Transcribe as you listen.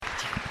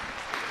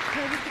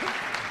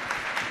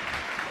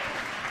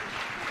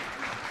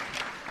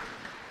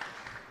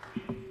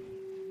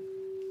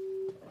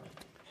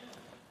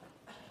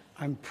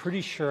I'm pretty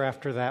sure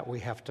after that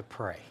we have to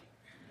pray.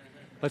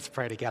 Let's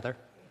pray together.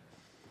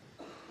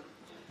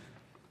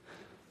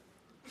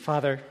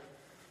 Father,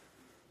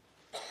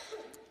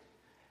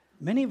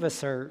 many of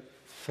us are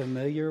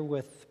familiar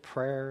with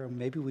prayer.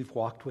 Maybe we've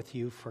walked with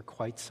you for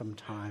quite some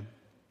time.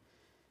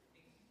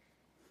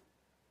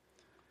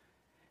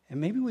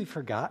 And maybe we've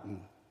forgotten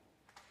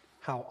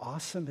how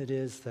awesome it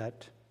is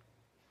that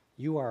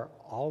you are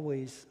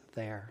always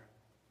there.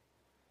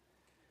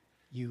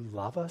 You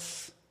love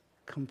us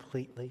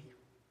completely.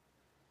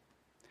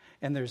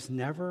 And there's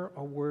never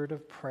a word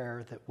of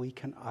prayer that we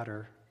can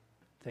utter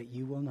that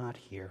you will not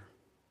hear.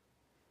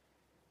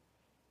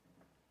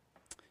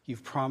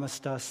 You've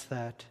promised us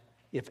that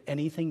if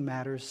anything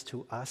matters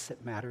to us,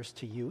 it matters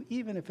to you,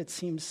 even if it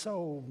seems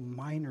so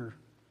minor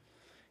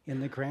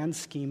in the grand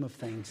scheme of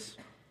things.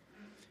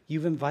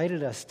 You've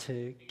invited us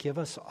to give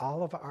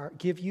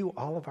you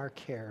all of our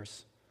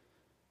cares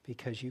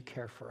because you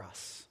care for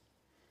us.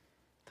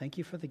 Thank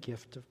you for the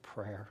gift of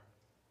prayer.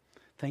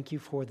 Thank you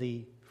for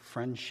the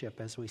friendship,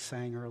 as we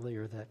sang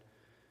earlier, that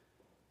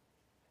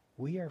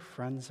we are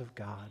friends of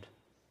God.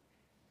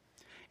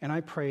 And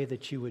I pray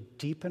that you would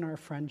deepen our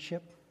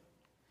friendship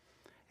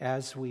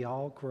as we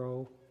all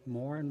grow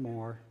more and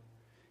more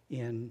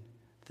in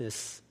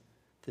this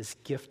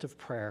gift of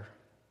prayer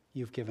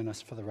you've given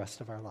us for the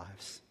rest of our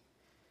lives.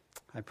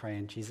 I pray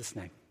in Jesus'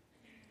 name.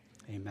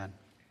 Amen.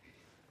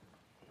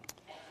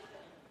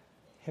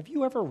 Have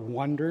you ever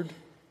wondered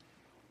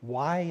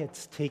why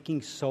it's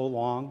taking so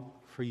long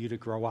for you to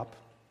grow up?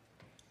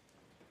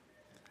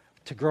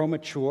 To grow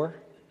mature?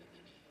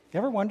 You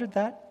ever wondered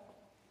that?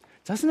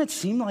 Doesn't it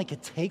seem like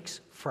it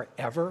takes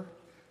forever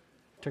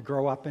to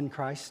grow up in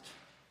Christ?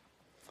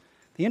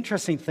 The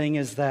interesting thing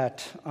is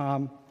that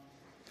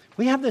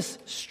we have this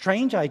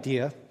strange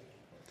idea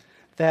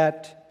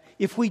that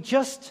if we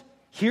just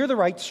hear the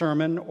right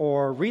sermon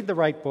or read the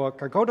right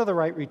book or go to the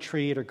right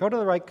retreat or go to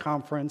the right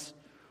conference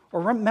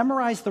or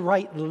memorize the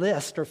right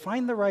list or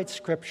find the right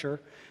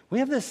scripture, we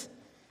have this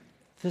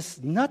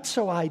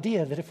nutso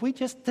idea that if we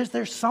just,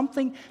 there's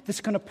something that's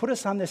going to put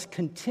us on this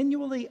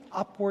continually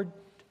upward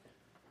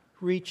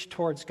reach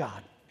towards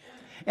God.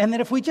 And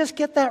that if we just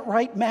get that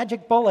right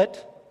magic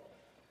bullet,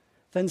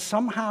 then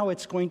somehow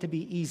it's going to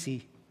be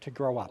easy to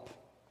grow up.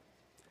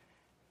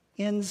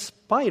 In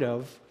spite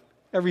of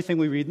everything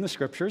we read in the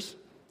scriptures,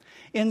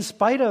 in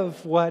spite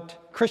of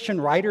what Christian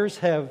writers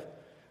have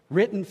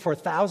written for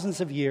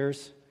thousands of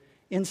years,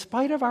 in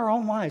spite of our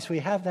own lives, we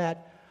have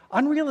that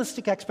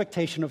unrealistic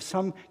expectation of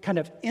some kind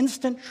of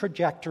instant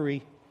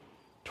trajectory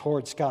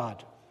towards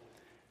God.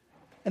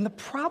 And the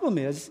problem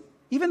is,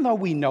 even though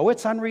we know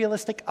it's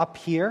unrealistic up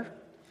here,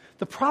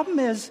 the problem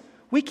is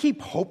we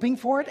keep hoping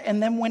for it,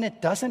 and then when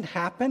it doesn't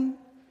happen,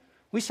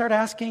 we start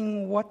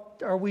asking,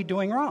 what are we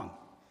doing wrong?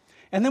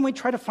 And then we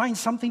try to find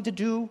something to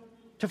do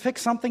to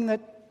fix something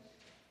that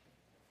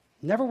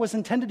never was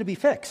intended to be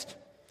fixed.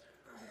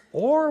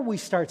 Or we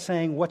start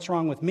saying, what's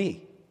wrong with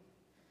me?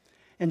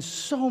 And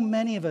so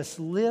many of us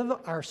live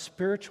our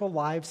spiritual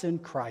lives in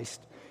Christ,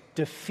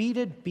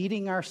 defeated,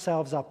 beating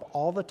ourselves up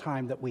all the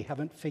time that we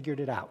haven't figured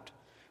it out.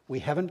 We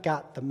haven't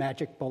got the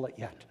magic bullet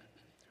yet.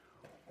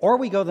 Or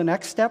we go the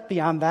next step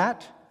beyond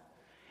that,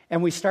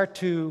 and we start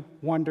to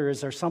wonder,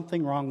 is there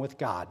something wrong with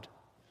God?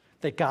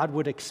 That God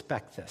would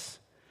expect this.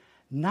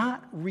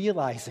 Not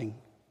realizing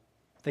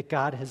that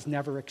God has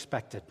never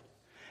expected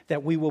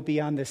that we will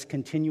be on this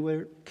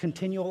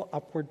continual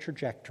upward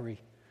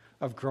trajectory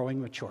of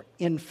growing mature.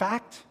 In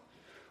fact,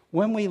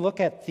 when we look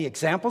at the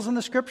examples in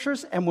the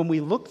scriptures, and when we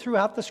look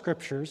throughout the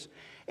scriptures,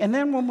 and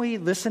then when we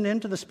listen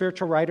into the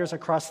spiritual writers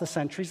across the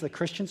centuries, the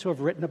Christians who have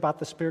written about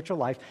the spiritual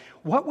life,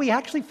 what we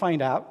actually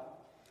find out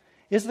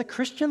is the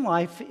Christian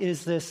life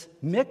is this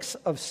mix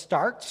of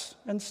starts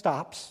and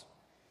stops,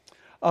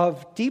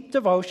 of deep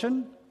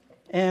devotion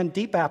and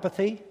deep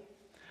apathy,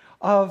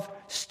 of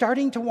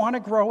starting to want to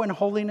grow in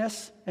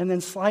holiness and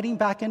then sliding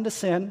back into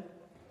sin.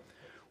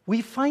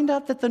 We find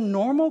out that the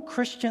normal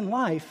Christian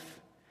life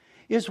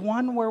is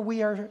one where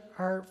we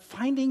are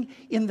finding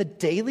in the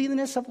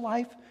dailiness of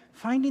life,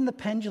 finding the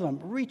pendulum,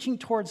 reaching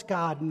towards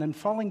God and then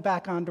falling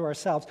back onto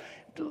ourselves,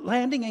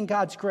 landing in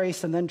God's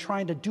grace and then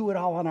trying to do it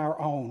all on our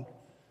own,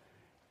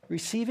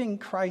 receiving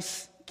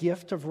Christ's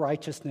gift of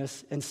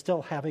righteousness and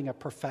still having a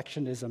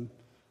perfectionism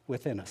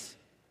within us.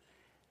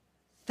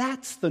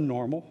 That's the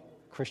normal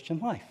Christian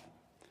life.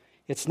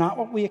 It's not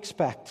what we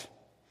expect.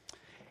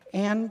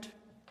 And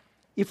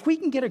if we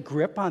can get a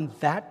grip on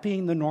that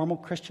being the normal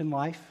Christian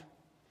life,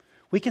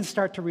 we can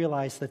start to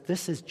realize that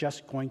this is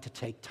just going to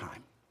take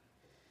time.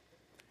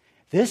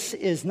 This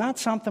is not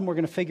something we're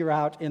going to figure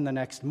out in the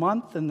next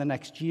month, in the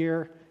next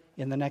year,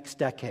 in the next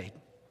decade.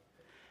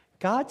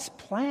 God's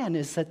plan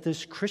is that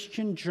this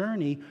Christian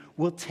journey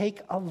will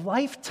take a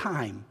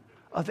lifetime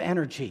of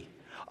energy,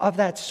 of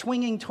that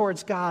swinging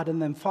towards God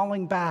and then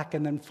falling back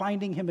and then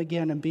finding Him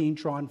again and being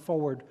drawn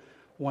forward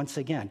once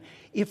again.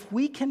 If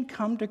we can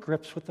come to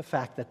grips with the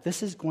fact that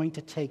this is going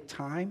to take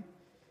time,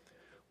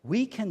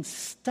 we can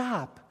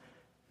stop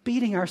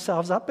beating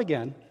ourselves up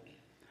again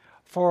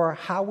for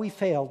how we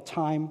failed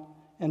time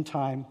and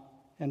time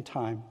and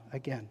time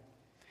again.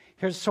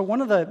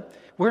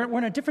 We're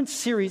in a different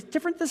series,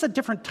 this is a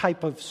different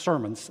type of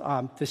sermons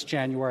this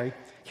January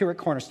here at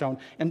Cornerstone.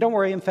 And don't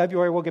worry, in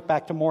February we'll get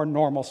back to more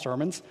normal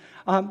sermons.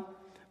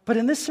 But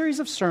in this series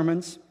of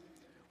sermons,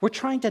 we're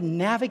trying to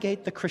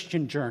navigate the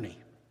Christian journey.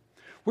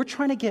 We're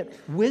trying to get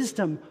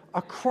wisdom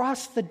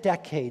across the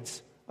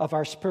decades of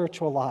our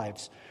spiritual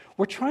lives.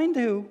 We're trying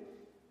to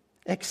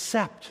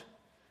accept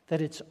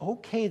that it's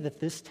okay that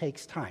this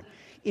takes time.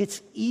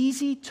 It's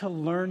easy to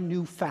learn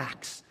new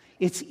facts.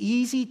 It's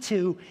easy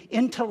to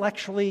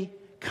intellectually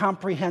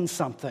comprehend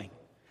something.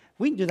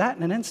 We can do that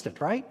in an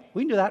instant, right?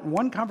 We can do that in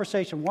one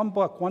conversation, one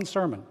book, one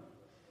sermon.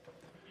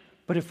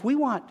 But if we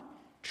want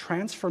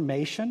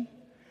transformation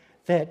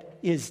that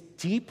is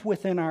deep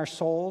within our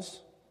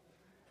souls,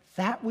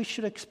 that we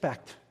should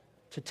expect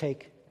to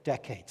take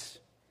decades.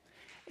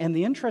 And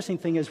the interesting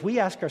thing is we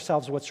ask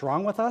ourselves what's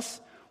wrong with us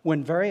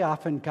when very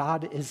often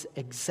God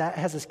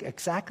has us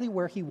exactly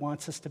where he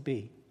wants us to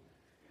be,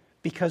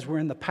 because we're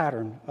in the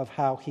pattern of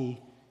how he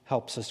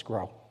helps us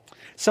grow.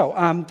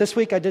 So this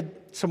week I did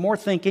some more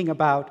thinking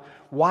about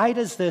why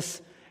does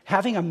this,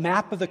 having a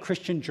map of the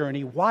Christian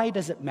journey, why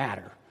does it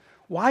matter?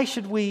 Why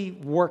should we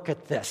work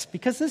at this?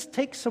 Because this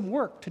takes some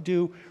work to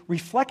do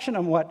reflection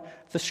on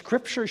what the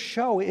scriptures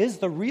show is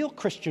the real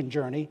Christian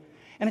journey.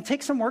 And it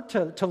takes some work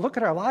to look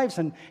at our lives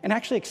and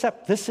actually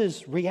accept this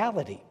is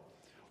reality.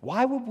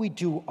 Why would we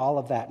do all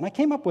of that? And I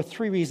came up with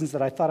 3 reasons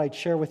that I thought I'd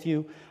share with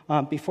you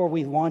before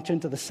we launch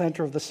into the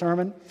center of the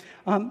sermon.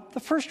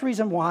 The first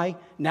reason why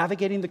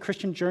navigating the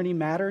Christian journey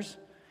matters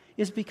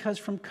is because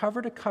from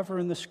cover to cover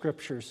in the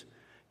scriptures,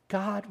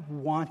 God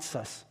wants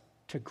us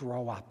to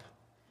grow up.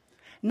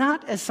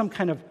 Not as some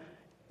kind of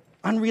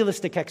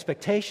unrealistic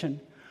expectation,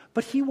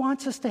 but he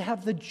wants us to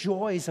have the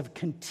joys of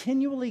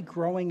continually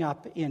growing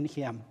up in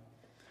him.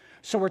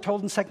 So we're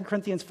told in 2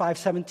 Corinthians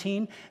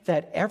 5:17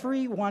 that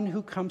everyone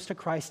who comes to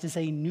Christ is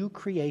a new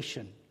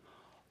creation.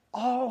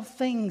 All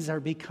things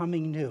are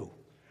becoming new.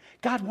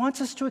 God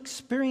wants us to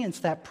experience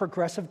that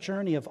progressive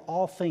journey of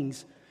all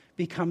things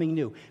becoming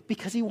new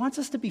because he wants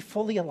us to be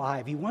fully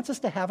alive. He wants us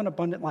to have an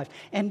abundant life.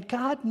 And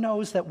God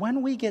knows that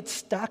when we get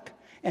stuck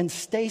and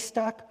stay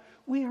stuck,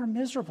 we are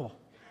miserable.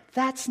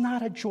 That's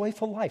not a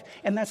joyful life.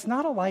 And that's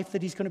not a life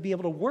that he's going to be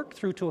able to work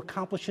through to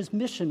accomplish his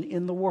mission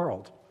in the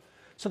world.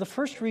 So the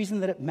first reason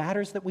that it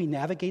matters that we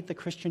navigate the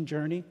Christian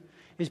journey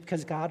is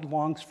because God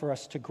longs for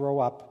us to grow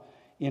up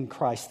in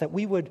Christ, that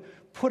we would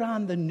put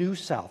on the new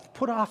self,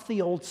 put off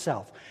the old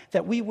self,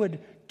 that we would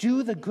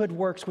do the good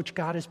works which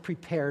God has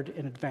prepared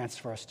in advance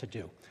for us to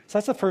do. So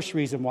that's the first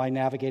reason why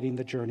navigating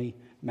the journey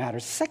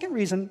matters. The second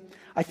reason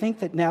I think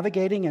that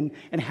navigating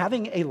and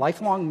having a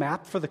lifelong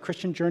map for the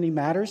Christian journey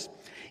matters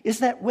is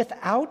that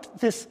without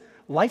this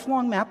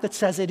lifelong map that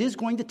says it is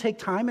going to take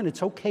time and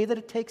it's okay that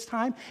it takes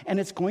time and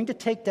it's going to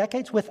take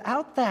decades,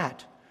 without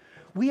that,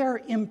 we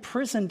are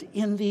imprisoned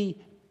in the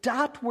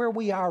dot where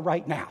we are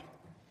right now.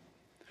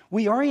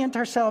 We orient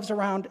ourselves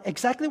around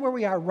exactly where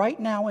we are right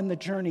now in the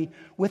journey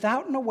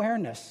without an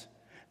awareness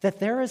that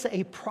there is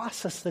a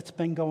process that's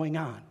been going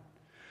on.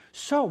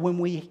 So when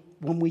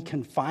we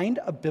can find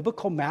a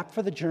biblical map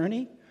for the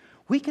journey,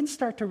 we can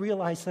start to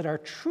realize that our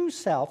true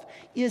self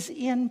is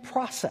in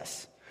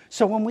process.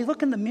 So when we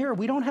look in the mirror,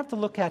 we don't have to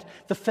look at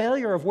the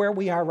failure of where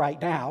we are right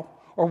now,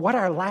 or what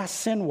our last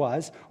sin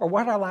was, or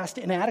what our last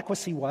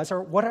inadequacy was,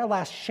 or what our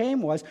last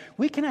shame was.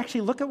 We can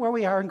actually look at where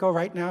we are and go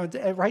right now,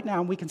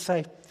 and we can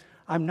say,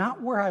 I'm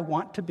not where I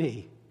want to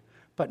be,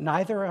 but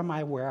neither am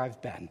I where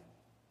I've been.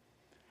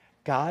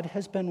 God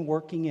has been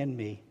working in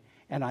me,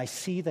 and I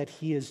see that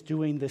he is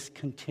doing this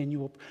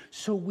continual.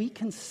 So we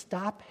can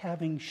stop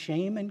having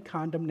shame and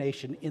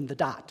condemnation in the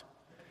dot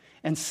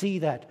and see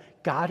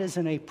that God is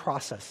in a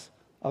process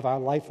of our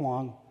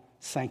lifelong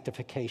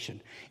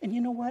sanctification. And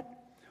you know what?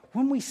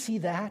 When we see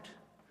that,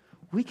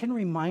 we can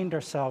remind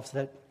ourselves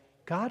that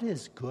God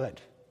is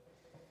good,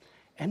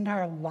 and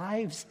our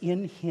lives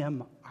in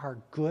him are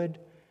good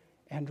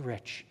and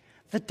rich.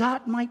 The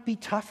dot might be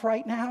tough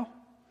right now,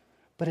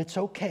 but it's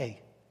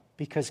okay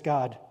because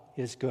God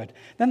is good.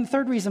 Then the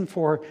third reason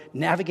for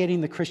navigating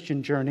the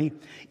Christian journey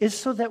is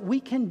so that we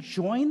can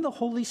join the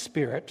Holy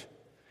Spirit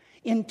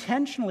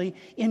intentionally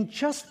in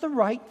just the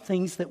right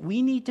things that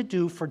we need to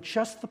do for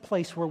just the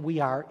place where we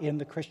are in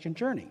the Christian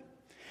journey.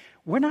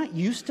 We're not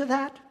used to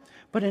that,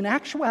 but in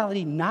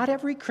actuality, not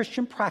every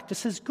Christian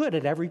practice is good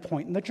at every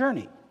point in the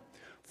journey.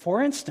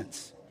 For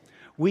instance,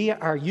 we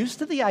are used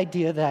to the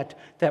idea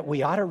that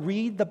we ought to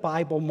read the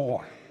Bible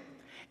more.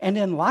 And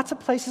in lots of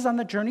places on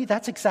the journey,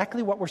 that's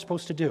exactly what we're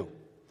supposed to do.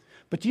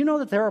 But do you know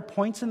that there are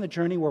points in the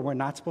journey where we're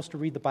not supposed to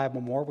read the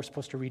Bible more, we're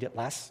supposed to read it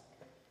less?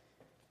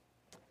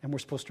 And we're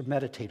supposed to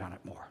meditate on it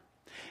more.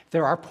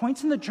 There are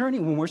points in the journey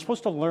when we're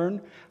supposed to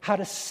learn how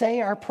to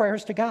say our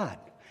prayers to God.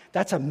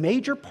 That's a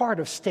major part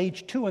of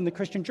stage 2 in the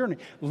Christian journey,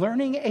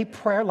 learning a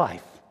prayer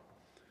life.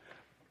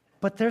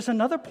 But there's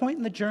another point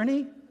in the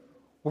journey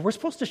where we're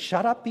supposed to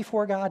shut up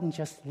before God and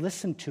just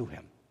listen to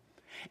him.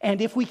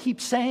 And if we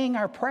keep saying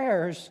our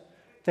prayers,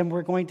 then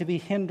we're going to be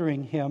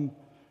hindering him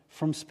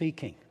from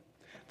speaking.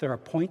 There are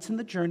points in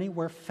the journey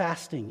where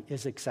fasting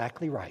is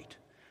exactly right.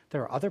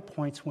 There are other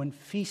points when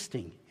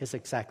feasting is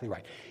exactly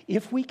right.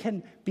 If we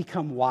can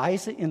become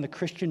wise in the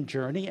Christian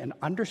journey and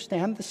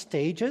understand the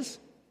stages,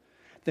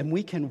 then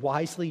we can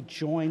wisely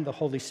join the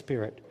Holy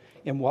Spirit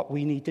in what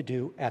we need to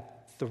do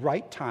at the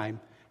right time,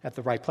 at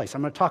the right place.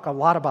 I'm going to talk a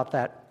lot about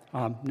that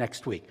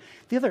next week.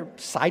 The other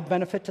side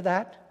benefit to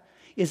that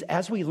is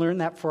as we learn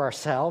that for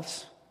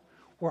ourselves,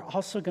 we're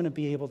also going to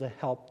be able to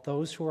help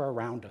those who are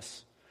around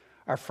us,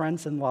 our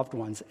friends and loved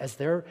ones, as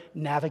they're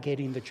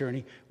navigating the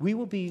journey. We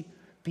will be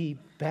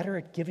better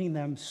at giving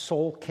them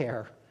soul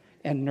care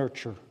and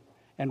nurture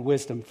and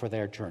wisdom for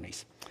their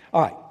journeys.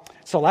 All right,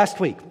 so last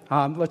week,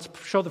 let's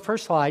show the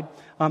first slide.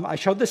 I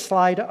showed this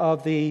slide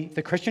of the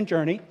Christian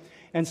journey,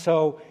 and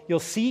so you'll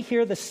see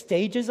here the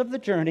stages of the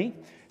journey,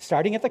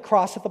 starting at the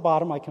cross at the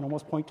bottom. I can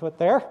almost point to it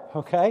there,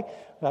 okay?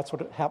 That's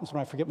what happens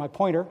when I forget my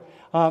pointer.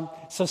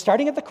 So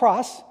starting at the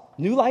cross,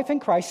 new life in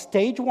Christ,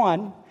 stage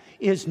 1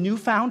 is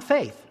newfound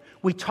faith.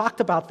 We talked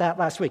about that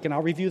last week, and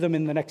I'll review them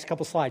in the next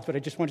couple slides, but I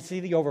just want to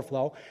see the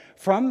overflow.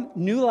 From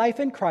new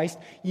life in Christ,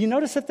 you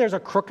notice that there's a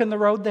crook in the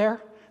road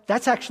there?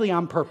 That's actually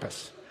on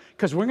purpose,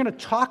 because we're going to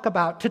talk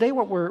about, today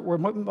what we're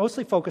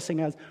mostly focusing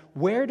on is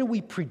where do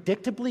we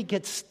predictably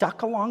get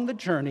stuck along the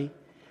journey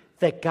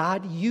that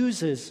God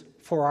uses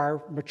for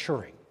our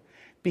maturing.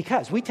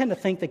 Because we tend to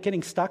think that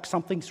getting stuck,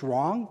 something's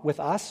wrong with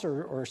us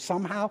or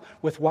somehow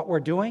with what we're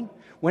doing,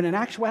 when in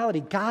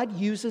actuality, God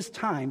uses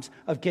times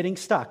of getting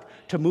stuck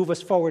to move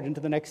us forward into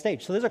the next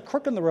stage. So there's a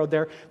crook in the road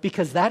there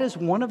because that is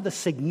one of the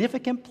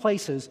significant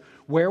places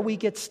where we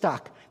get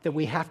stuck that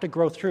we have to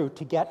grow through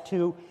to get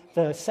to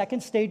the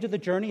second stage of the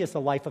journey is the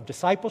life of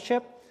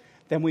discipleship.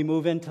 Then we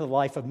move into the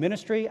life of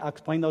ministry. I'll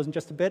explain those in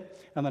just a bit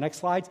on the next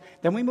slides.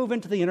 Then we move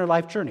into the inner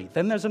life journey.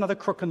 Then there's another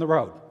crook in the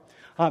road.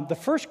 The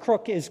first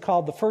crook is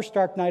called the first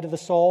dark night of the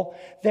soul.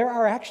 There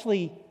are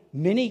actually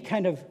many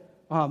kind of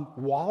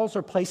walls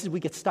or places we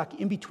get stuck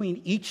in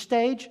between each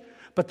stage,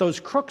 but those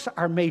crooks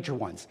are major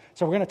ones.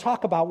 So we're going to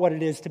talk about what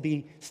it is to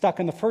be stuck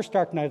in the first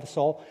dark night of the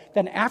soul.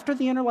 Then after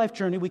the inner life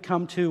journey, we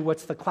come to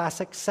what's the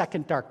classic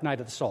second dark night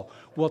of the soul.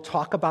 We'll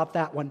talk about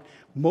that one.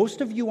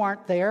 Most of you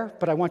aren't there,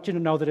 but I want you to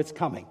know that it's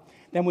coming.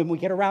 Then when we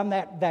get around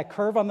that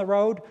curve on the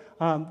road,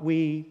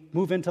 we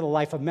move into the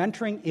life of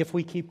mentoring if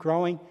we keep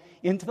growing,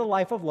 into the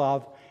life of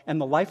love, and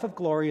the life of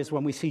glory is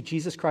when we see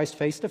Jesus Christ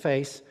face to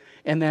face,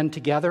 and then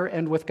together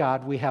and with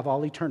God, we have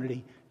all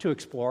eternity to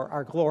explore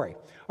our glory.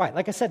 All right,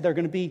 like I said, there are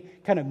going to be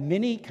kind of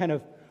many kind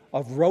of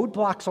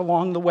roadblocks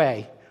along the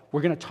way.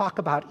 We're going to talk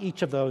about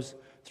each of those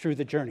through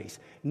the journeys.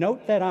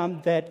 Note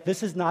that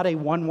this is not a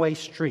one-way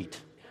street.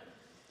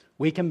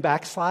 We can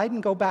backslide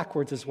and go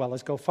backwards as well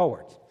as go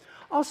forwards.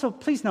 Also,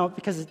 please note,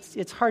 because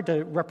it's hard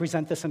to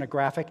represent this in a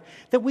graphic,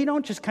 that we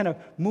don't just kind of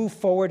move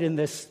forward in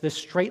this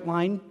straight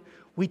line.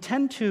 We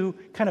tend to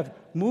kind of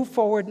move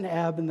forward and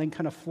ebb and then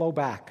kind of flow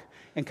back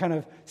and kind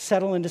of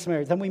settle into some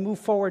areas. Then we move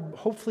forward,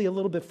 hopefully a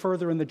little bit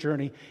further in the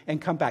journey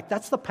and come back.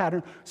 That's the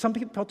pattern. Some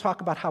people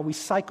talk about how we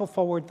cycle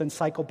forward, then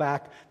cycle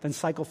back, then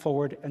cycle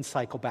forward and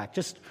cycle back.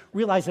 Just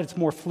realize that it's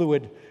more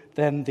fluid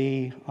than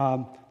the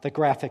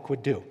graphic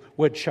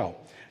would show.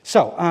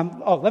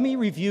 So, let me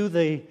review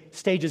the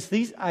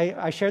stages.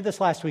 I shared this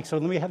last week, so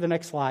let me have the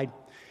next slide.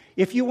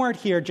 If you weren't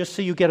here, just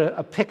so you get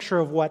a picture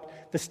of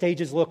what the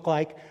stages look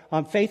like,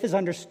 faith is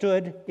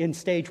understood in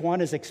stage 1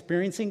 as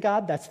experiencing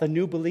God. That's the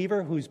new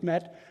believer who's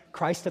met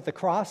Christ at the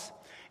cross.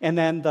 And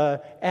then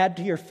the add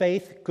to your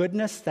faith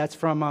goodness, that's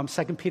from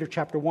 2 Peter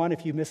chapter 1,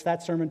 if you missed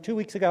that sermon 2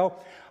 weeks ago.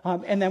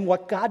 And then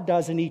what God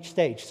does in each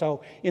stage.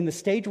 So in the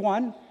stage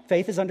 1,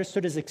 faith is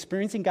understood as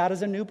experiencing God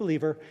as a new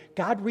believer.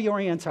 God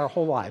reorients our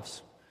whole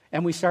lives,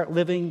 and we start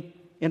living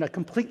in a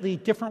completely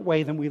different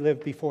way than we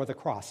lived before the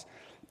cross.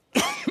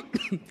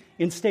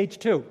 In stage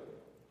 2,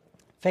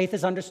 faith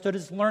is understood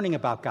as learning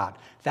about God.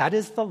 That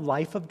is the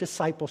life of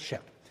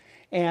discipleship.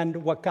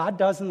 And what God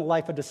does in the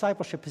life of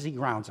discipleship is He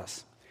grounds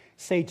us.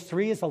 Stage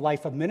 3 is the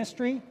life of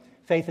ministry.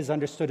 Faith is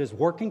understood as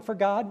working for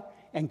God,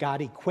 and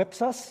God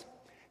equips us.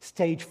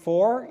 Stage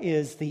 4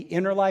 is the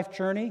inner life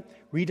journey,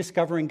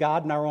 rediscovering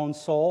God in our own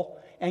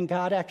soul. And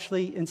God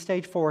actually, in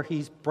stage 4,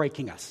 He's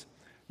breaking us.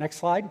 Next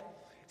slide.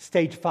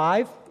 Stage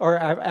 5, or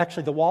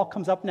actually the wall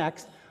comes up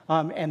next.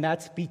 And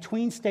that's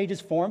between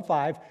stages 4 and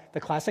 5, the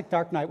classic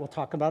dark night we'll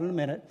talk about in a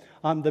minute.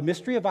 The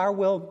mystery of our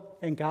will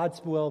and God's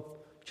will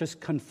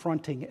just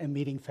confronting and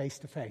meeting face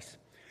to face.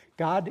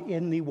 God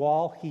in the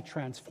wall, He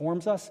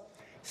transforms us.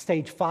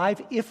 Stage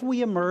 5, if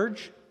we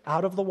emerge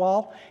out of the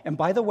wall, and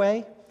by the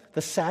way,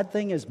 the sad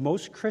thing is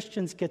most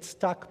Christians get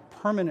stuck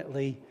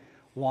permanently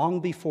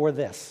long before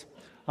this.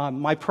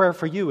 My prayer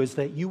for you is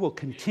that you will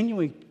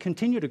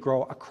continue to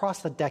grow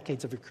across the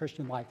decades of your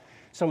Christian life.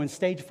 So in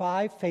stage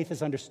 5, faith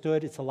is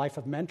understood. It's a life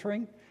of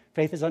mentoring.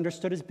 Faith is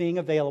understood as being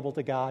available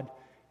to God.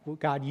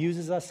 God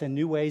uses us in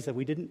new ways that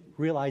we didn't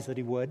realize that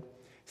He would.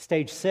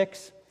 Stage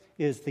 6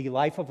 is the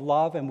life of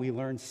love, and we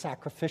learn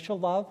sacrificial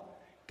love.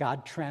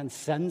 God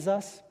transcends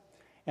us.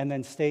 And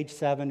then stage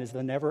 7 is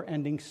the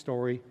never-ending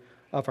story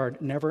of our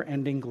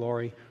never-ending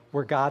glory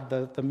where God,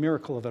 the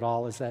miracle of it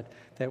all is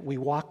that we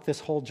walk this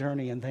whole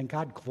journey and then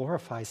God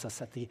glorifies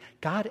us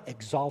God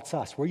exalts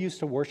us. We're used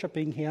to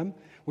worshiping Him.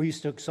 We're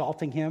used to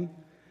exalting Him.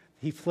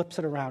 He flips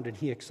it around and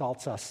He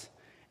exalts us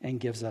and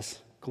gives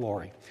us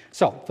glory.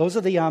 So those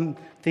are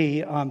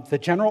the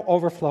general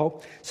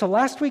overflow. So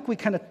last week we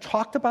kind of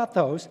talked about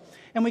those,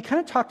 and we kind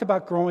of talked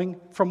about growing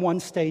from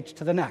one stage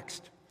to the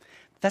next.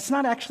 That's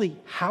not actually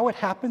how it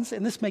happens,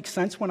 and this makes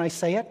sense when I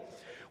say it.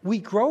 We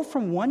grow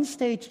from one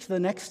stage to the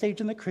next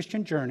stage in the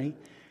Christian journey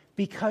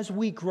because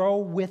we grow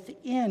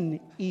within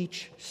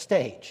each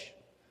stage,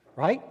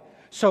 right?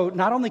 So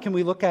not only can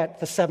we look at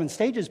the 7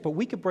 stages, but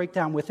we could break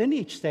down within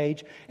each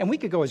stage, and we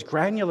could go as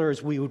granular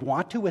as we would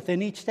want to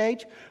within each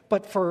stage.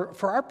 But for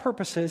our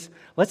purposes,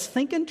 let's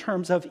think in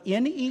terms of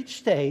in each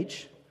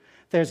stage,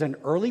 there's an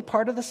early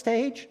part of the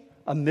stage,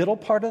 a middle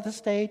part of the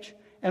stage,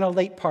 and a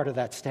late part of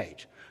that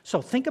stage. So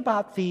think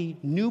about the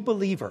new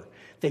believer.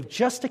 They've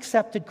just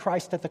accepted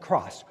Christ at the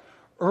cross.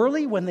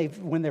 Early, when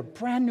they're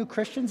brand new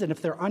Christians, and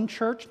if they're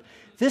unchurched,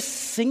 this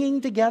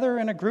singing together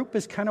in a group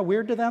is kind of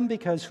weird to them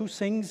because who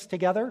sings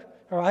together,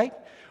 all right?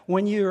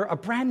 When you're a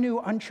brand new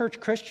unchurched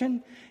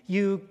Christian,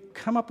 you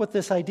come up with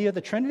this idea of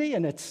the Trinity,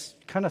 and it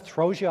kind of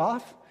throws you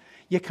off.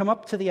 You come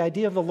up to the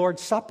idea of the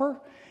Lord's Supper.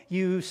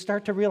 You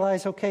start to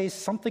realize, okay,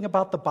 something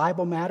about the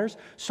Bible matters.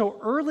 So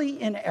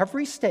early in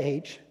every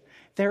stage,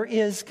 there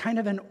is kind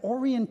of an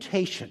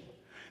orientation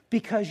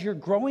because you're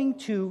growing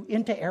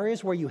into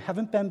areas where you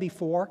haven't been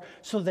before,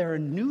 so there are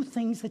new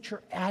things that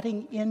you're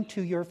adding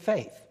into your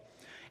faith.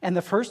 And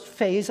the first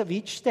phase of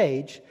each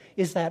stage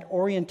is that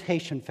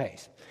orientation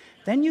phase.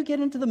 Then you get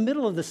into the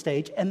middle of the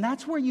stage, and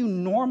that's where you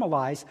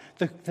normalize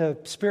the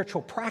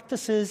spiritual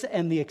practices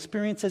and the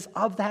experiences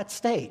of that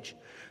stage.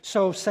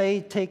 So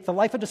take the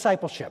life of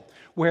discipleship,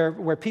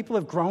 where people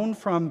have grown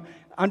from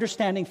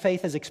understanding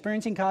faith as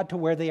experiencing God to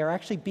where they are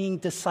actually being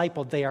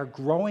discipled. They are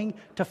growing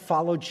to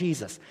follow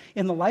Jesus.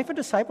 In the life of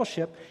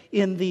discipleship,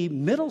 in the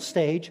middle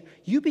stage,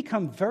 you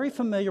become very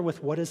familiar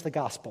with what is the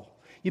gospel.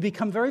 You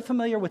become very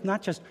familiar with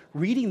not just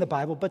reading the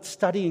Bible, but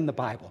studying the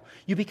Bible.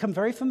 You become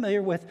very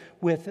familiar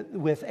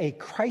with a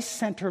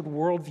Christ-centered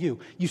worldview.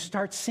 You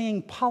start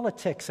seeing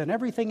politics and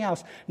everything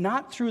else,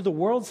 not through the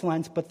world's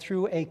lens, but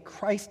through a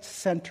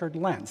Christ-centered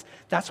lens.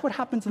 That's what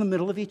happens in the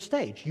middle of each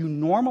stage. You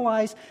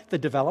normalize the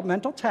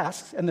developmental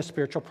tasks and the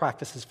spiritual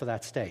practices for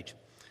that stage.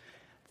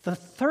 The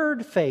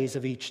third phase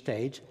of each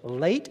stage,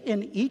 late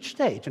in each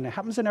stage, and it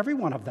happens in every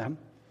one of them,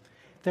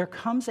 there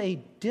comes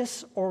a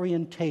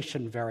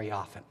disorientation very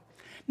often.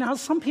 Now,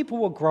 some people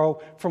will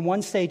grow from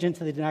one stage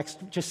into the next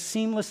just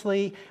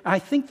seamlessly. And I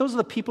think those are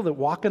the people that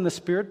walk in the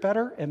Spirit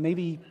better and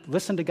maybe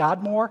listen to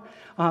God more.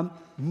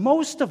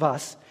 Most of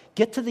us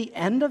get to the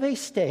end of a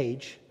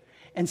stage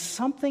and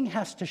something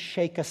has to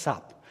shake us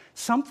up.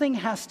 Something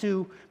has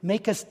to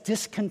make us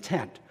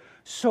discontent.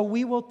 So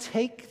we will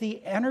take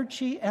the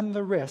energy and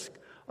the risk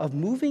of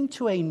moving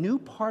to a new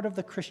part of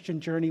the Christian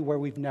journey where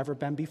we've never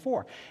been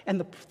before.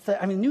 And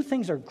new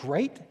things are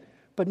great,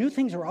 but new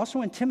things are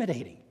also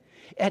intimidating.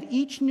 At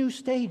each new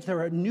stage,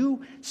 there are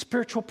new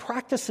spiritual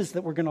practices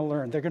that we're going to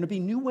learn. There are going to be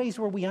new ways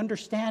where we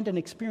understand and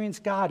experience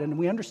God, and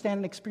we understand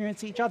and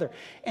experience each other.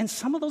 And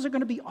some of those are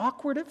going to be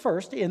awkward at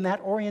first in that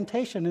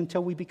orientation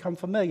until we become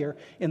familiar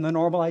in the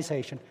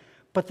normalization.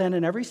 But then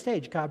in every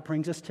stage, God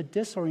brings us to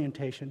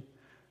disorientation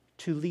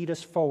to lead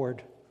us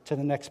forward to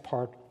the next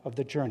part of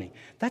the journey.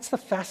 That's the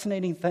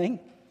fascinating thing,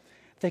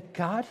 that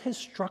God has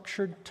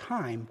structured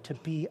time to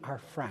be our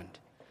friend.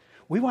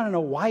 We want to know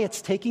why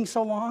it's taking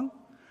so long.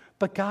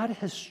 But God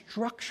has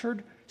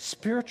structured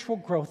spiritual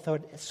growth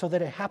so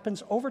that it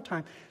happens over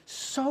time,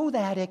 so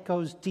that it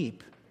goes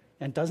deep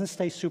and doesn't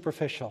stay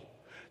superficial,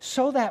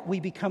 so that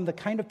we become the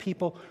kind of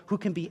people who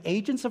can be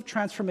agents of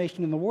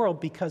transformation in the world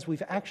because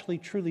we've actually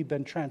truly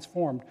been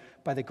transformed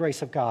by the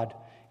grace of God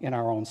in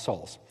our own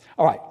souls.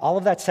 All right, all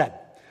of that said,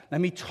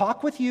 let me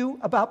talk with you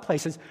about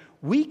places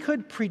we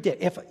could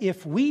predict.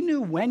 If we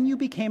knew when you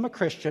became a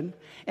Christian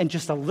and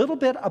just a little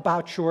bit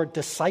about your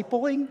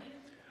discipling,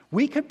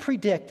 we could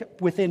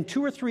predict within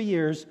 2 or 3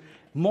 years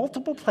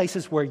multiple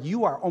places where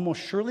you are almost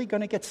surely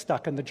going to get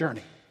stuck in the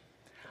journey.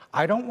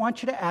 I don't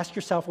want you to ask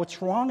yourself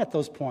what's wrong at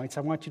those points.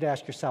 I want you to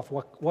ask yourself,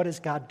 what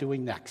is God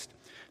doing next?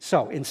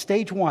 So in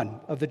stage 1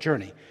 of the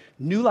journey,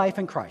 new life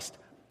in Christ,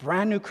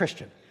 brand new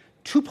Christian,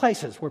 2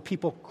 places where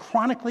people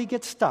chronically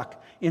get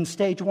stuck in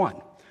stage 1.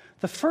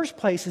 The first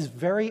place is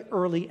very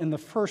early in the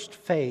first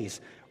phase,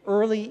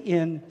 early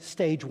in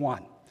stage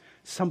 1.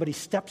 Somebody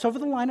steps over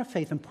the line of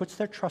faith and puts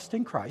their trust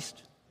in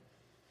Christ.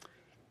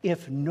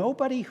 If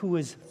nobody who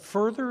is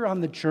further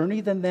on the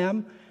journey than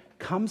them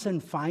comes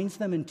and finds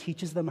them and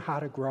teaches them how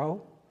to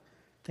grow,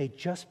 they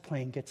just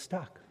plain get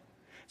stuck.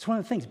 It's one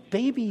of the things.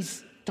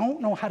 Babies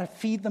don't know how to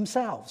feed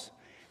themselves.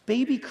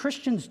 Baby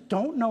Christians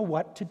don't know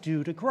what to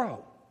do to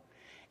grow.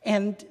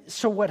 And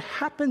so what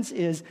happens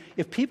is,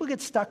 if people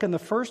get stuck in the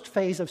first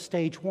phase of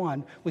stage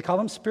 1, we call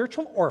them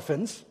spiritual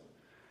orphans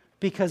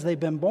because they've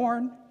been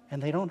born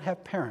and they don't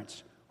have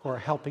parents who are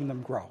helping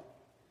them grow.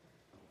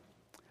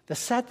 The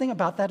sad thing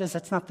about that is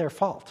that's not their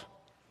fault.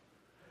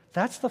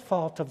 That's the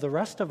fault of the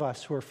rest of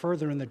us who are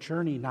further in the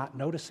journey, not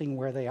noticing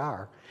where they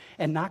are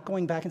and not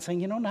going back and saying,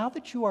 now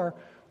that you are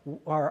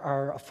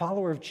a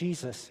follower of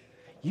Jesus,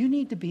 you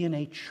need to be in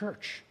a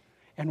church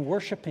and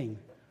worshiping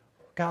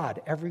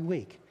God every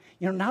week.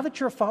 Now that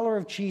you're a follower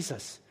of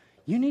Jesus,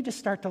 you need to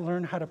start to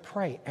learn how to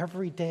pray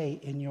every day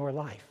in your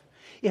life.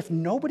 If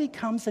nobody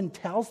comes and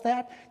tells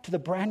that to the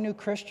brand new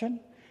Christian,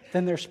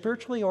 then they're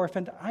spiritually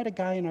orphaned. I had a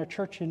guy in our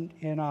church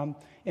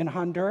in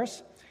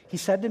Honduras. He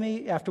said to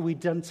me, after we'd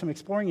done some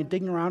exploring and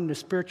digging around in his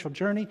spiritual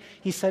journey,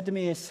 he said to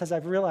me,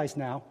 I've realized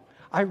now,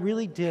 I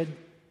really did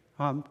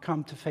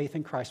come to faith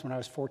in Christ when I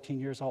was 14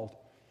 years old.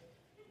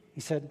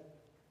 He said,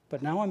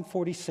 but now I'm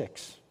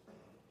 46.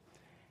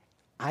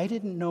 I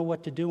didn't know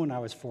what to do when I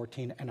was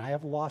 14, and I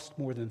have lost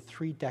more than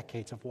 3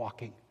 decades of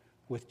walking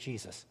with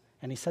Jesus.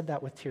 And he said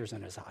that with tears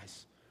in his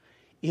eyes.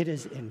 It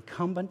is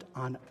incumbent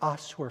on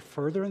us who are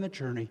further in the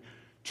journey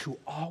to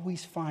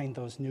always find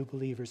those new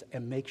believers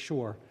and make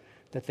sure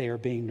that they are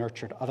being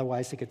nurtured.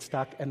 Otherwise, they get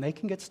stuck, and they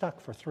can get stuck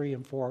for 3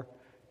 and 4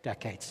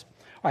 decades.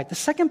 All right, the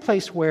second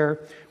place where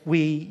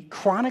we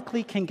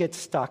chronically can get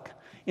stuck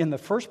in the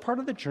first part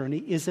of the journey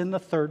is in the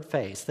third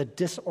phase, the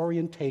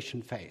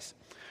disorientation phase.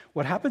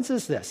 What happens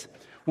is this.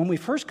 When we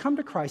first come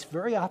to Christ,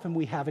 very often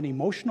we have an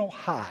emotional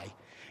high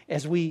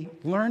as we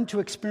learn to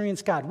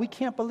experience God. We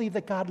can't believe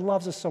that God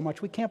loves us so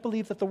much. We can't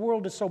believe that the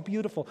world is so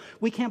beautiful.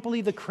 We can't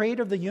believe the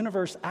creator of the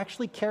universe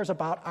actually cares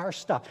about our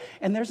stuff.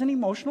 And there's an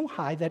emotional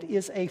high that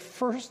is a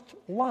first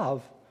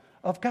love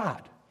of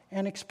God,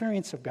 an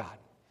experience of God.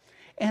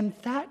 And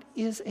that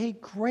is a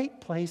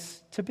great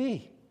place to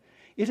be.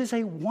 It is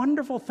a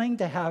wonderful thing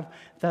to have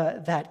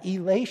that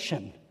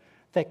elation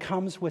that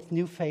comes with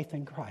new faith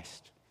in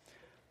Christ.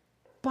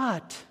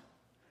 But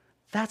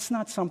that's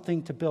not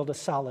something to build a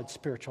solid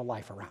spiritual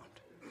life around.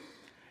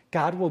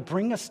 God will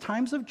bring us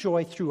times of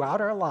joy throughout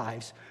our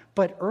lives,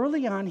 but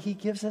early on, he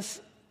gives us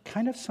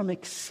kind of some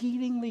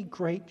exceedingly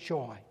great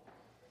joy.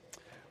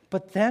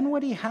 But then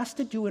what he has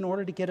to do in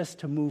order to get us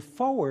to move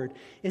forward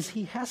is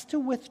he has to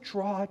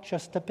withdraw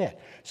just a bit.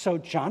 So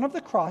John of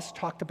the Cross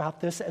talked about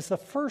this as the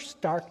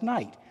first dark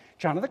night.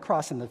 John of the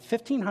Cross in the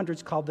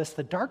 1500s called this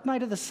the dark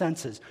night of the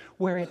senses,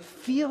 where it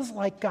feels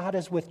like God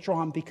is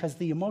withdrawn because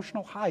the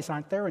emotional highs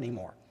aren't there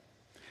anymore.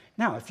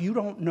 Now, if you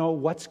don't know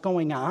what's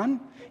going on,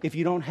 if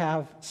you don't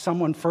have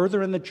someone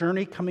further in the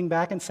journey coming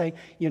back and say,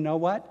 you know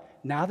what?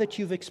 Now that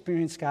you've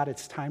experienced God,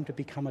 it's time to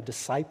become a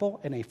disciple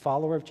and a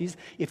follower of Jesus.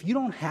 If you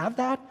don't have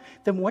that,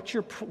 then what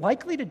you're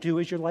likely to do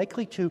is you're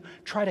likely to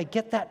try to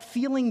get that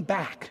feeling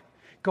back.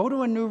 Go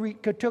to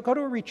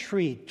a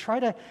retreat. Try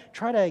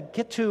to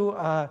get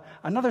to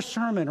another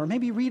sermon, or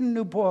maybe read a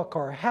new book,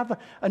 or have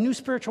a new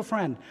spiritual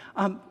friend.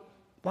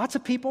 Lots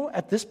of people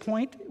at this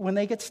point, when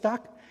they get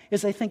stuck,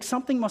 is they think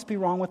something must be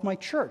wrong with my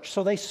church.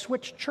 So they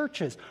switch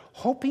churches,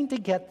 hoping to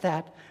get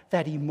that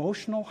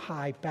emotional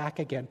high back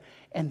again.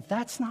 And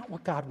that's not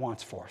what God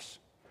wants for us.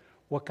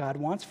 What God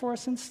wants for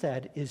us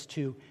instead is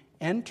to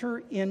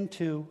enter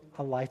into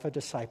a life of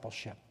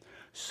discipleship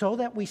so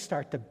that we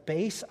start to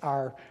base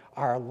our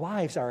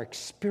lives, our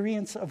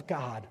experience of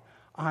God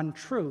on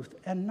truth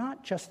and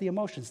not just the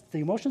emotions. The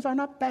emotions are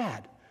not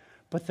bad,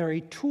 but they're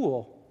a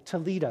tool to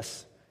lead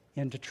us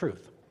into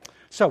truth.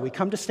 So we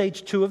come to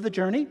stage 2 of the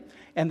journey,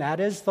 and that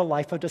is the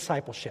life of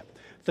discipleship.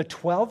 The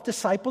 12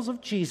 disciples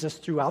of Jesus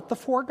throughout the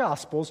 4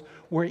 Gospels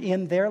were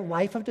in their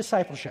life of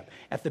discipleship.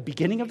 At the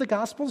beginning of the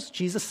Gospels,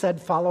 Jesus said,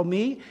 "Follow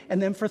me,"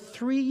 and then for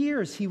 3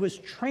 years he was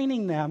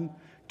training them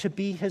to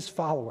be his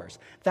followers.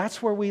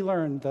 That's where we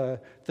learn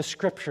the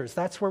scriptures.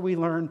 That's where we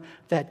learn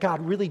that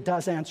God really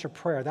does answer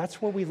prayer.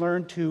 That's where we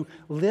learn to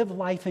live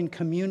life in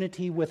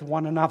community with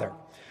one another.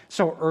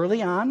 So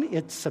early on,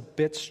 it's a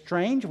bit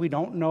strange. We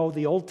don't know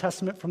the Old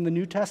Testament from the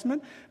New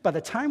Testament. By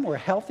the time we're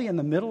healthy in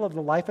the middle of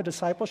the life of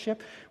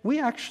discipleship, we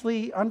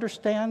actually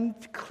understand,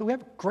 we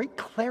have great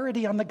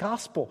clarity on the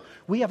gospel.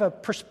 We have a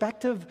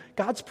perspective,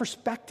 God's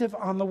perspective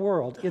on the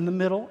world in the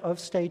middle of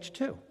stage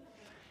 2.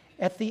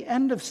 At the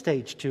end of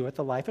stage 2, at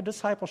the life of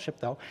discipleship,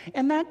 though,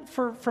 and that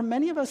for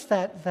many of us,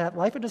 that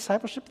life of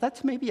discipleship,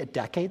 that's maybe a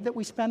decade that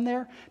we spend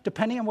there,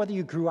 depending on whether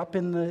you grew up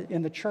in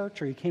the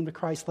church or you came to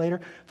Christ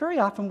later. Very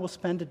often we'll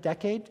spend a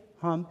decade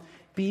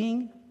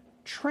being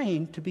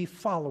trained to be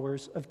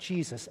followers of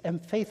Jesus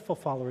and faithful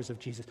followers of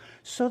Jesus,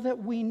 so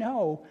that we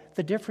know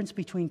the difference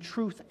between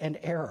truth and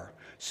error.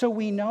 So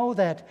we know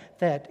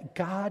that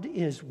God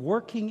is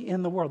working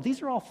in the world.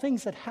 These are all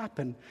things that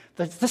happen.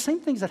 The same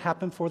things that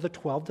happen for the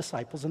 12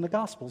 disciples in the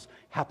Gospels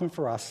happen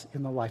for us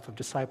in the life of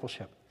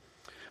discipleship.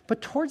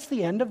 But towards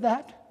the end of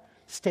that,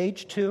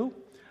 stage 2,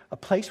 a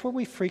place where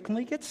we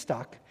frequently get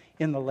stuck,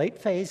 in the late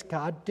phase,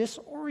 God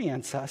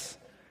disorients us.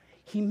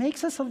 He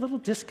makes us a little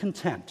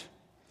discontent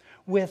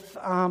with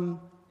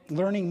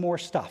learning more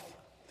stuff.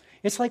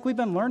 It's like we've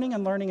been learning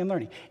and learning and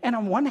learning. And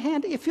on one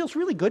hand, it feels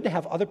really good to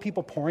have other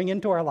people pouring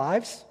into our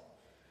lives.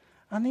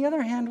 On the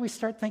other hand, we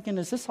start thinking,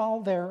 is this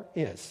all there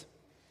is?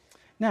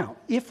 Now,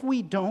 if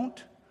we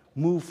don't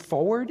move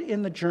forward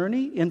in the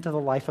journey into the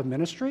life of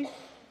ministry,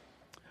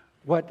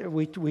 what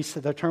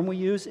the term we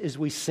use is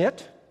we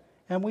sit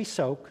and we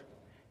soak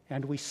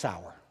and we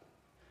sour.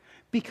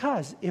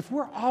 Because if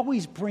we're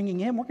always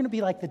bringing in, we're going to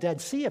be like the Dead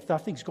Sea if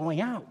nothing's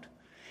going out.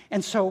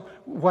 And so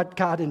what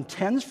God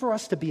intends for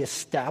us to be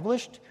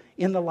established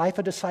in the life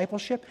of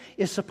discipleship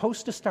is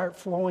supposed to start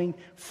flowing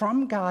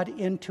from God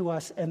into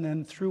us and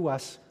then through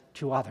us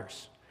to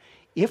others.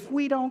 If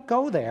we don't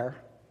go there,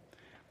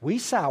 we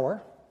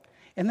sour.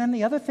 And then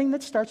the other thing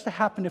that starts to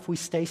happen if we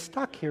stay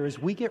stuck here is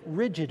we get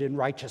rigid in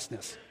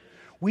righteousness.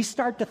 We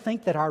start to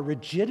think that our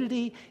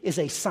rigidity is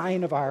a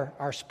sign of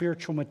our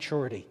spiritual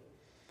maturity.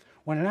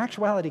 When in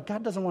actuality,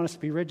 God doesn't want us to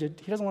be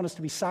rigid. He doesn't want us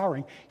to be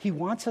souring. He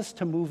wants us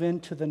to move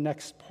into the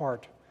next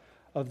part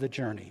of the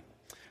journey.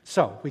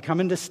 So we come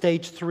into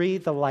stage 3,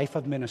 the life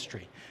of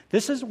ministry.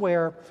 This is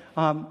where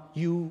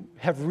you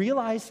have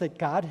realized that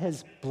God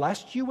has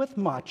blessed you with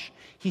much.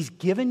 He's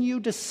given you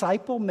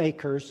disciple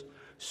makers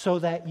so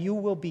that you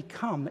will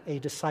become a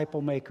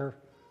disciple maker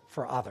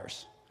for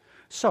others.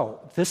 So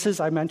this is,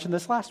 I mentioned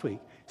this last week,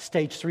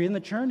 stage 3 in the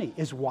journey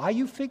is why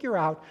you figure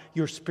out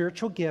your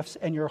spiritual gifts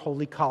and your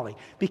holy calling,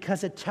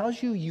 because it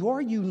tells you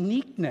your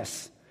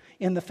uniqueness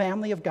in the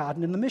family of God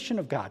and in the mission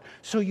of God.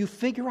 So you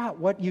figure out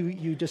what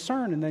you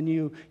discern, and then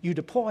you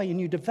deploy and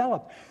you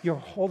develop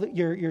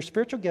your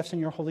spiritual gifts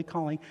and your holy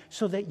calling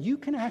so that you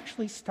can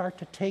actually start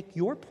to take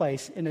your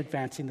place in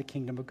advancing the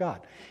kingdom of God.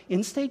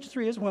 In stage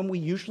 3 is when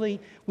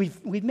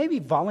we've maybe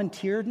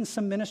volunteered in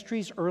some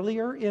ministries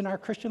earlier in our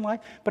Christian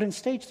life, but in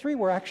stage 3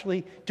 we're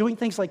actually doing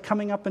things like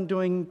coming up and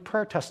doing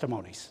prayer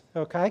testimonies,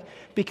 okay?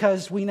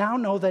 Because we now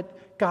know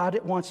that God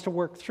wants to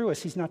work through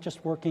us. He's not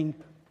just working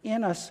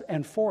in us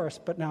and for us,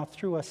 but now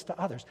through us to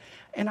others.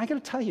 And I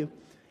got to tell you,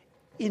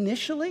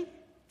 initially,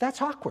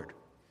 that's awkward.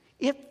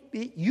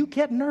 You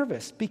get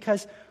nervous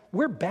because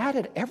we're bad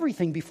at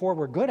everything before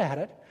we're good at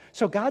it.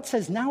 So God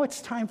says, now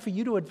it's time for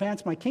you to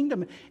advance my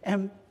kingdom,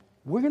 and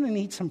we're going to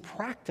need some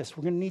practice.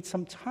 We're going to need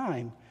some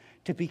time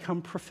to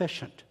become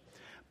proficient.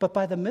 But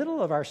by the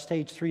middle of our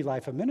stage 3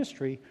 life of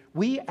ministry,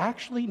 we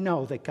actually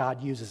know that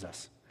God uses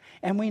us.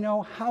 And we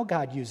know how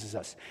God uses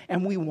us.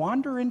 And we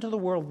wander into the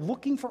world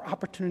looking for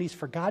opportunities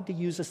for God to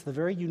use us the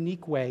very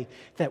unique way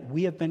that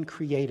we have been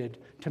created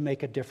to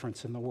make a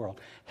difference in the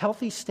world.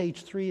 Healthy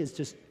stage 3 is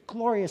just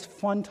glorious,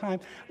 fun time.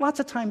 Lots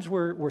of times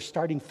we're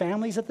starting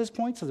families at this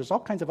point, so there's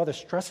all kinds of other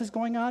stresses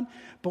going on.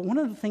 But one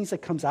of the things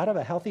that comes out of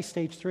a healthy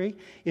stage 3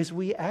 is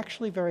we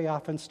actually very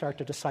often start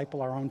to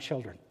disciple our own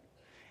children.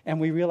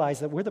 And we realize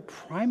that we're the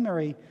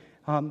primary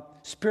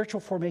spiritual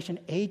formation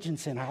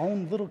agents in our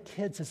own little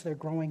kids as they're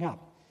growing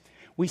up.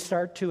 We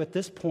start to, at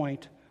this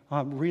point,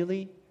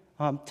 fulfill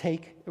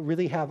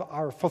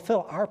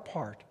our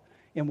part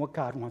in what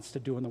God wants to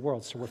do in the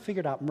world. So we've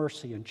figured out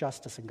mercy and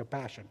justice and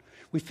compassion.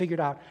 We figured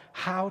out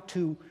how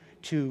to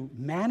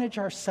manage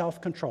our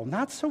self-control,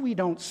 not so we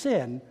don't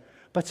sin,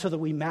 but so that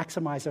we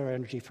maximize our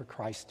energy for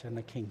Christ and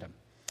the kingdom.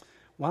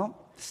 Well,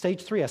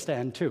 stage 3 has to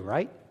end too,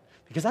 right?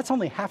 Because that's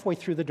only halfway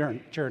through the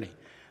journey.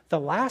 The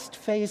last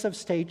phase of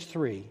stage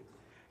 3,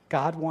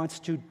 God wants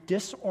to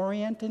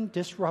disorient and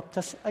disrupt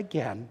us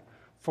again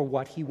for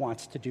what he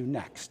wants to do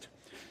next.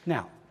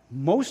 Now,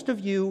 most of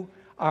you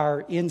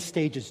are in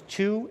stages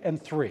 2 and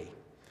 3.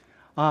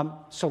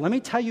 So let me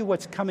tell you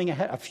what's coming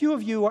ahead. A few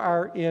of you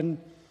are in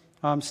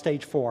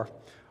stage 4.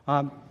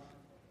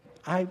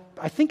 I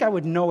think I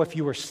would know if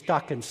you were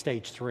stuck in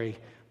stage 3,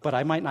 but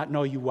I might not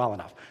know you well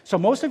enough. So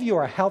most of you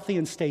are healthy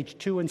in stage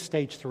 2 and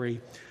stage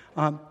 3.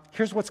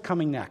 Here's what's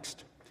coming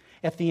next.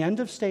 At the end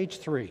of stage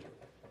 3,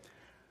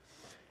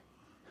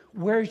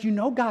 where you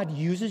know God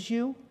uses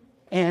you,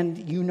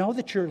 and you know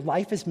that your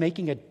life is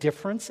making a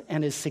difference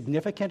and is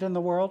significant in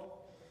the world,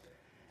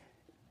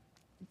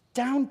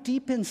 down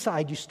deep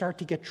inside you start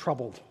to get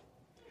troubled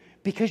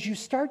because you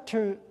start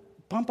to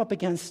bump up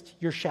against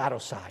your shadow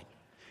side.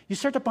 You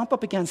start to bump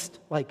up against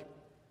like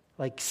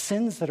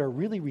sins that are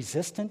really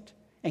resistant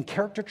and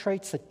character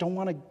traits that don't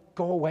want to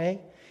go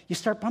away. You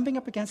start bumping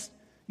up against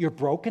your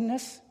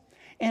brokenness.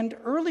 And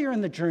earlier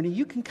in the journey,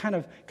 you can kind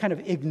of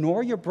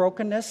ignore your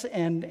brokenness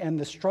and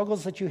the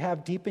struggles that you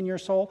have deep in your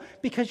soul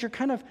because you're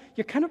kind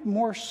of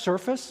more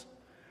surface.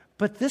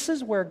 But this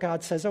is where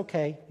God says,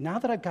 okay, now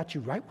that I've got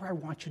you right where I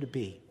want you to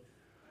be,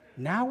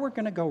 now we're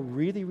going to go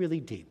really, really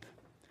deep.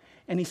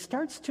 And he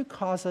starts to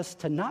cause us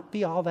to not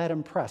be all that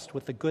impressed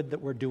with the good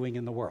that we're doing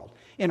in the world.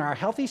 In our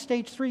healthy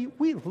stage 3,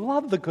 we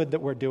love the good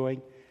that we're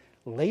doing.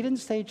 Late in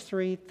stage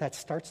 3, that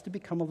starts to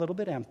become a little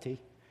bit empty,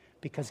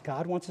 because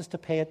God wants us to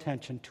pay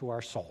attention to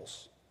our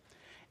souls.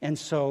 And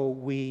so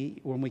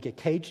when we get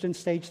caged in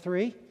stage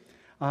 3,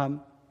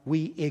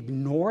 we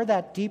ignore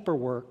that deeper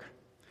work,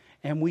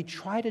 and we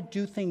try to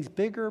do things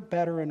bigger,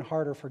 better, and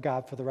harder for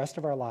God for the rest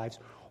of our lives.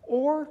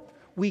 Or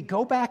we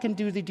go back and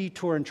do the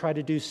detour and try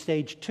to do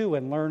stage 2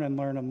 and learn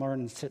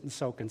and sit and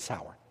soak and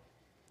sour.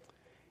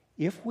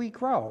 If we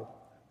grow,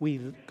 we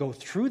go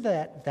through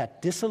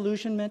that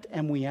disillusionment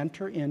and we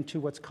enter into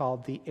what's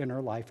called the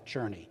inner life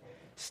journey.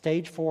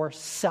 Stage 4,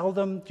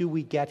 seldom do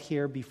we get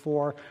here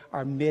before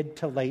our mid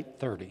to late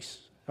 30s.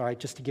 All right,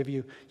 just to give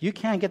you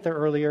can get there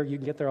earlier, you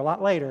can get there a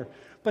lot later,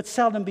 but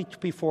seldom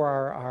before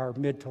our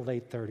mid to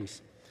late 30s.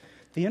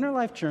 The inner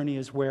life journey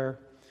is where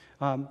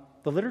The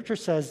literature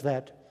says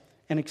that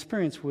an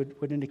experience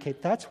would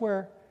indicate that's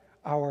where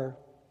our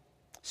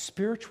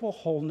spiritual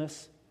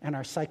wholeness and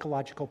our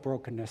psychological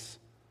brokenness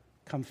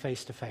come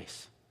face to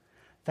face.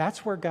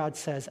 That's where God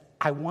says,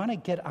 I want to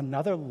get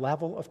another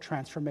level of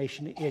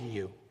transformation in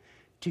you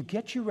to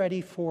get you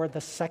ready for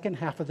the second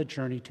half of the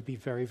journey to be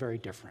very, very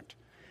different.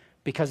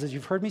 Because as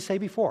you've heard me say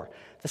before,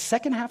 the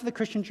second half of the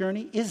Christian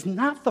journey is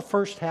not the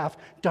first half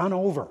done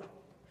over.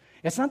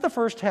 It's not the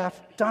first half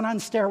done on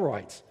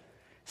steroids.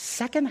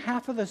 Second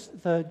half of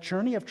the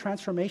journey of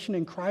transformation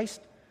in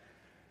Christ,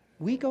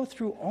 we go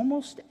through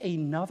almost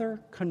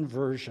another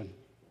conversion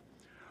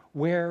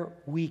where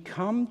we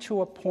come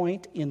to a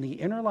point in the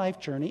inner life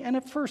journey, and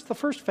at first, the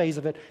first phase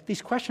of it,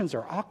 these questions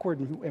are awkward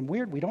and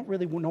weird. We don't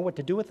really know what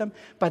to do with them.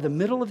 By the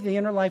middle of the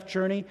inner life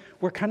journey,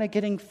 we're kind of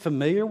getting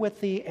familiar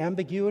with the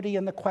ambiguity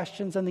and the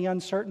questions and the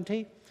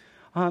uncertainty.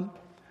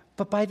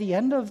 But by the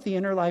end of the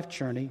inner life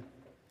journey,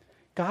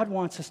 God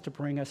wants us to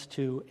bring us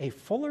to a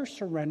fuller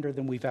surrender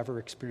than we've ever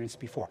experienced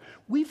before.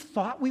 We've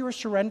thought we were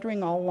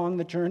surrendering all along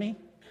the journey,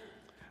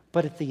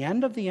 but at the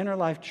end of the inner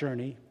life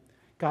journey,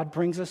 God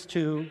brings us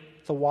to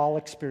the wall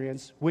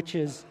experience, which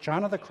is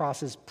John of the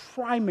Cross's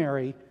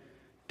primary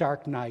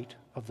dark night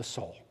of the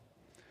soul.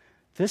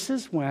 This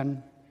is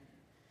when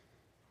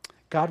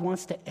God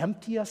wants to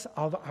empty us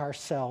of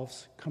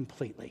ourselves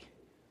completely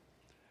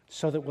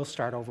so that we'll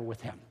start over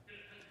with Him.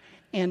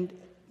 And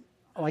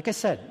like I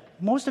said,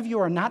 most of you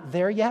are not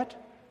there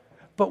yet,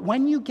 but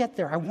when you get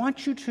there, I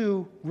want you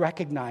to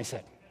recognize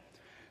it.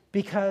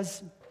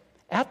 Because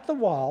at the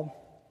wall,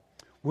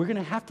 we're going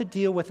to have to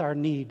deal with our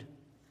need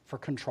for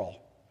control.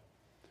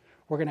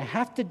 We're going to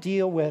have to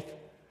deal with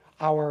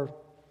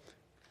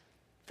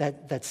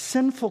that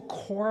sinful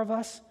core of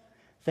us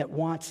that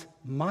wants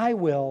my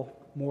will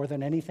more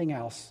than anything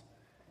else,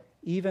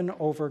 even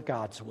over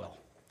God's will.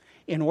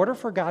 In order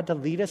for God to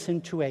lead us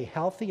into a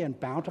healthy and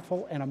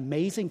bountiful and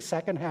amazing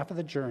second half of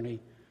the journey,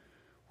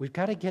 we've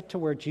got to get to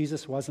where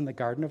Jesus was in the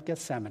Garden of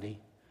Gethsemane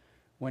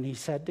when He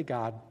said to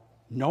God,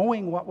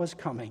 knowing what was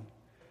coming,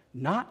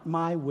 not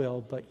my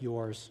will, but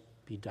yours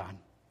be done.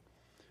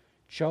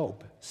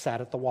 Job sat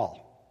at the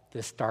wall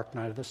this dark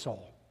night of the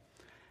soul.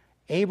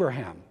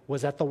 Abraham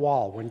was at the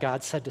wall when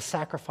God said to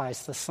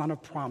sacrifice the son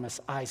of promise,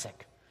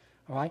 Isaac.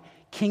 All right?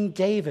 King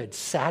David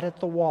sat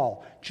at the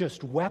wall,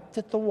 just wept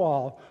at the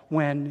wall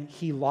when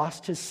he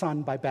lost his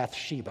son by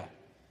Bathsheba.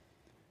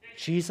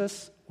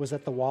 Jesus was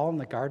at the wall in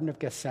the Garden of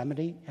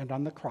Gethsemane and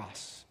on the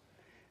cross.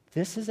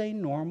 This is a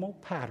normal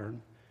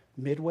pattern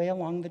midway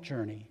along the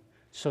journey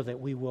so that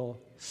we will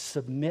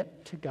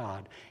submit to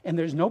God. And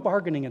there's no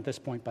bargaining at this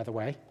point, by the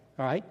way.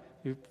 All right?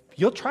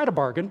 You'll try to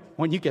bargain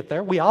when you get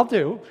there. We all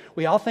do.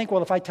 We all think,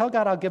 well, if I tell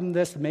God I'll give Him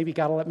this, maybe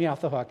God will let me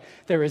off the hook.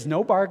 There is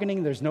no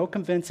bargaining. There's no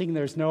convincing.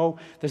 There's no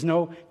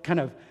kind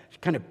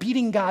of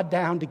beating God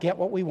down to get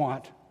what we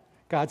want.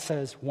 God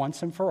says,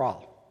 once and for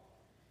all,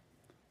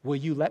 will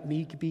you let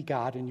me be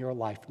God in your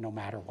life no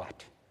matter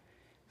what?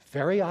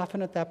 Very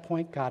often at that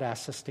point, God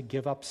asks us to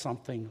give up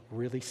something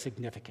really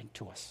significant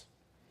to us.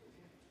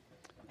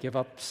 Give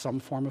up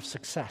some form of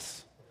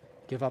success.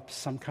 Give up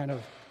some kind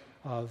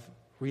of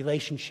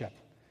relationship.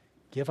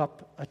 Give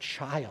up a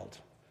child.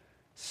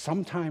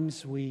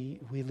 Sometimes we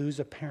lose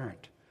a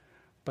parent.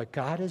 But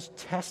God is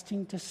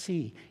testing to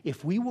see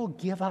if we will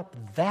give up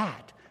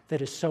that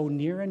is so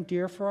near and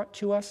dear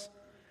to us,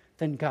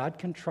 then God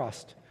can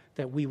trust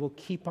that we will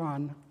keep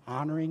on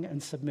honoring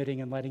and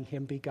submitting and letting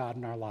Him be God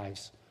in our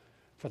lives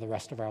for the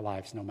rest of our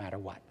lives, no matter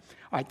what.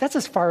 All right, that's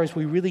as far as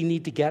we really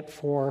need to get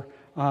for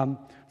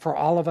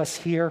all of us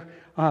here.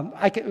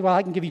 I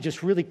can give you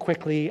just really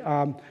quickly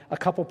a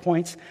couple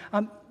points.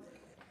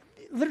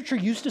 Literature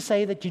used to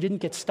say that you didn't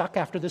get stuck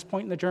after this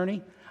point in the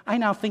journey. I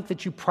now think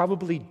that you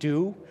probably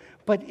do,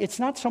 but it's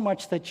not so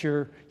much that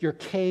you're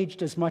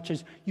caged as much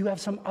as you have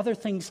some other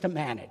things to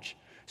manage.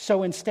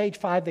 So in stage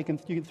 5, you can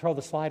throw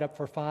the slide up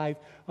for 5.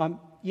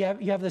 You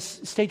have this,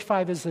 stage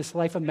 5 is this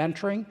life of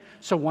mentoring.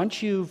 So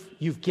once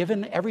you've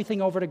given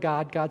everything over to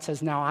God, God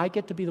says, now I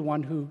get to be the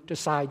one who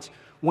decides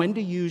when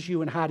to use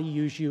you and how to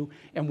use you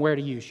and where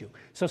to use you.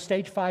 So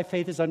stage 5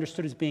 faith is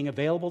understood as being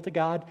available to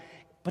God,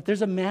 but you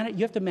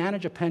have to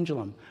manage a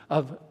pendulum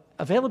of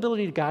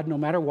availability to God no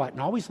matter what,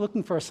 and always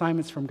looking for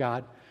assignments from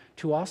God,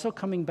 to also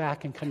coming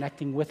back and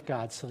connecting with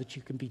God so that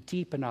you can be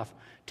deep enough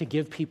to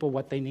give people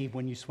what they need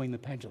when you swing the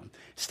pendulum.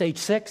 Stage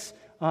 6,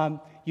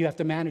 you have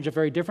to manage a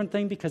very different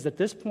thing, because at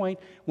this point,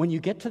 when you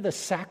get to the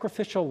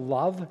sacrificial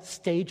love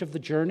stage of the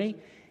journey,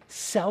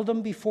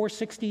 seldom before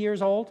 60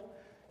 years old,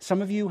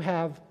 some of you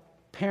have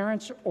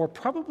parents, or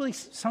probably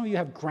some of you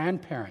have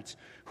grandparents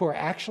who are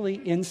actually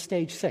in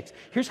stage 6.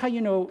 Here's how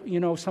you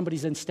know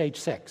somebody's in stage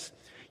 6.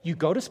 You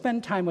go to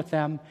spend time with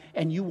them,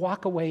 and you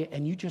walk away,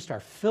 and you just are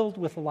filled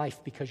with life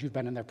because you've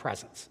been in their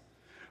presence.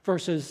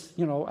 Versus,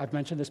 I've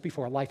mentioned this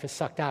before, life is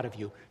sucked out of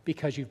you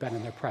because you've been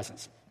in their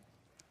presence.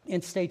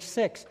 In stage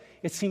 6,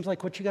 it seems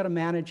like what you got to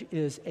manage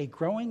is a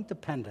growing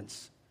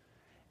dependence.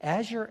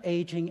 As you're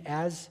aging,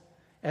 as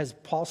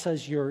Paul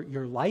says, your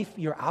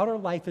outer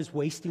life is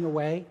wasting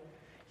away,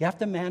 you have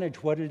to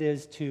manage what it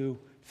is to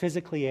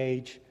physically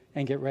age,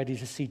 and get ready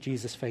to see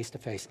Jesus face to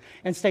face.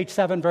 And stage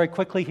 7, very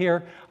quickly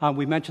here,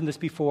 we mentioned this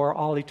before,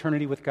 all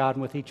eternity with God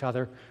and with each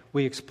other.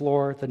 We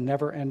explore the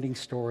never-ending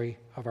story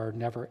of our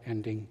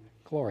never-ending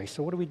glory.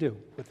 So what do we do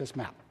with this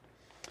map?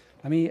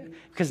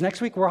 Because next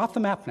week we're off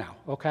the map now,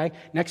 okay?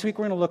 Next week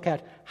we're going to look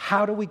at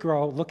how do we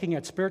grow, looking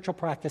at spiritual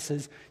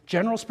practices,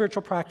 general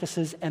spiritual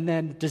practices, and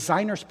then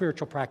designer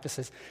spiritual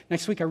practices.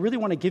 Next week I really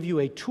want to give you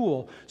a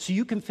tool so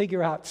you can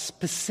figure out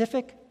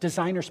specific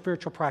designer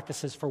spiritual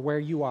practices for where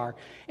you are.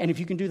 And if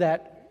you can do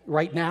that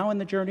right now in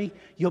the journey,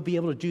 you'll be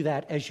able to do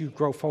that as you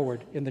grow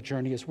forward in the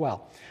journey as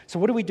well. So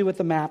what do we do with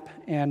the map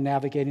and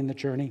navigating the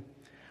journey?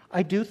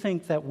 I do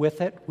think that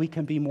with it we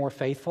can be more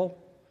faithful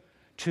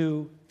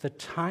to the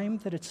time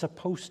that it's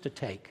supposed to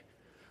take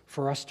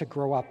for us to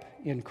grow up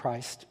in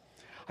Christ.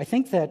 I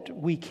think that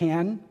we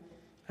can,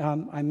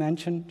 I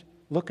mentioned,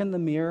 look in the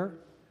mirror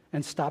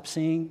and stop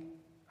seeing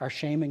our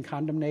shame and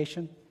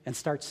condemnation and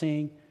start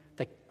seeing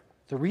that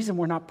the reason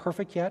we're not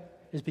perfect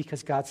yet is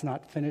because God's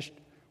not finished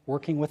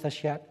working with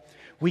us yet.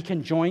 We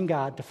can join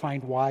God to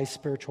find wise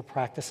spiritual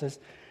practices,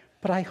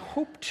 but I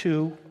hope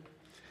too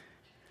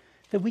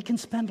that we can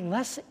spend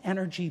less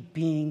energy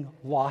being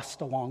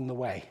lost along the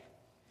way.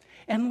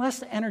 And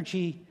less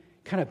energy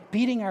kind of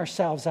beating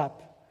ourselves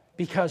up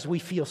because we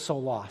feel so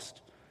lost.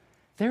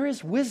 There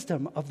is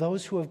wisdom of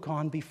those who have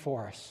gone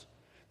before us.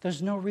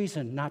 There's no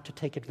reason not to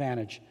take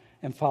advantage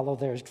and follow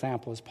their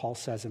example, as Paul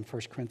says in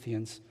 1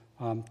 Corinthians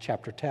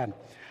chapter 10.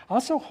 I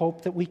also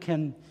hope that we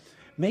can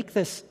make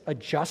this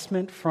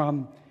adjustment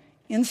from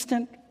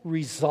instant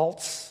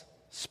results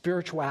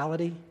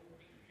spirituality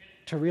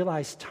to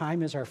realize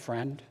time is our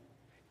friend.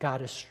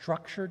 God has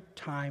structured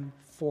time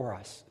for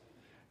us,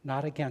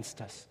 not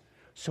against us.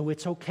 So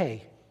it's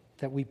okay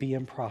that we be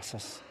in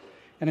process.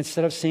 And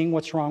instead of seeing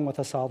what's wrong with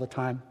us all the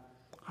time,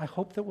 I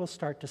hope that we'll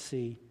start to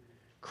see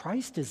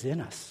Christ is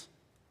in us.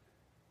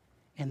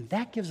 And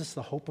that gives us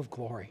the hope of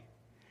glory.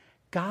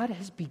 God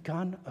has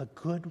begun a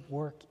good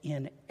work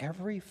in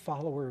every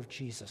follower of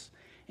Jesus.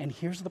 And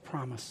here's the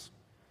promise.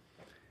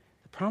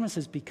 The promise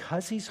is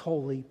because he's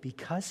holy,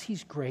 because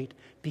he's great,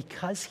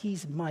 because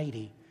he's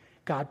mighty,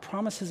 God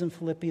promises in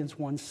Philippians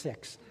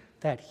 1:6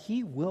 that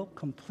he will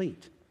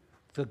complete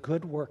the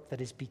good work that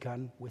is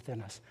begun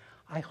within us.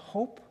 I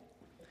hope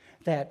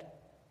that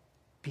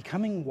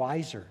becoming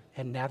wiser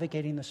and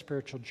navigating the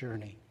spiritual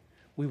journey,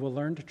 we will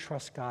learn to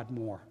trust God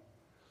more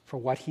for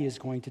what he is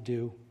going to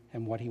do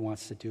and what he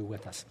wants to do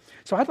with us.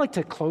 So I'd like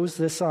to close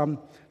this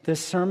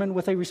sermon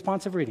with a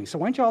responsive reading. So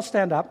why don't you all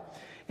stand up?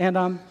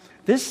 And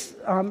this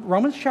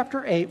Romans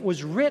chapter 8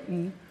 was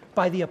written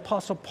by the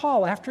Apostle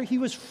Paul after he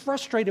was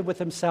frustrated with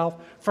himself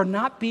for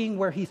not being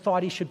where he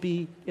thought he should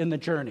be in the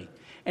journey.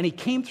 And he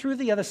came through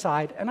the other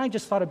side, and I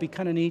just thought it'd be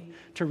kind of neat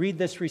to read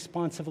this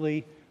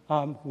responsively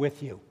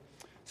with you.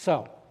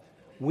 So,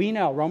 we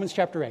know, Romans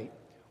chapter 8,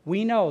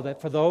 we know that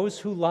for those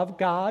who love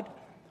God,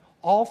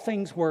 all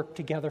things work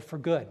together for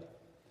good,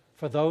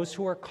 for those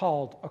who are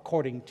called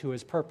according to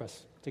his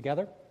purpose.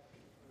 Together?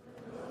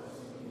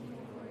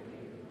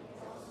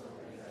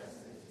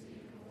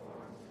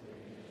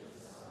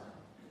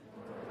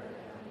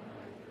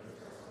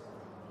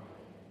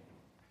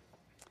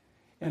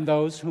 And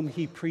those whom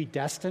he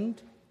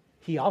predestined,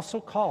 he also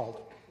called.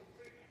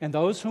 And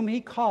those whom he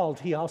called,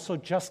 he also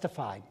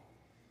justified.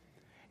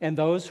 And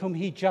those whom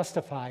he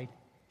justified,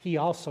 he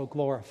also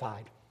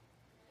glorified.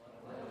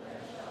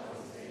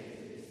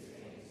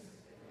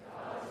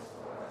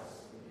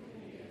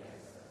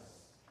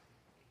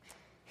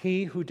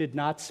 He who did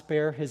not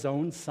spare his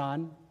own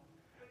son,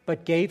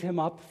 but gave him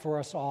up for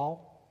us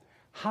all,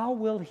 how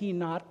will he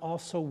not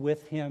also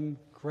with him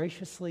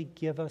graciously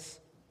give us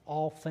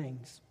all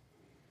things?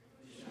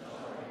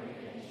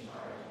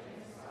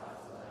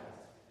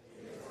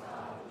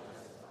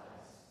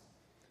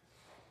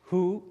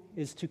 Who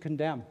is to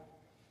condemn?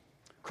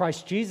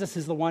 Christ Jesus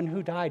is the one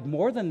who died.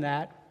 More than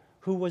that,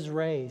 who was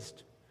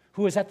raised,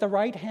 who is at the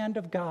right hand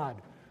of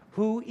God,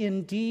 who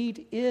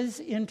indeed is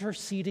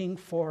interceding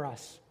for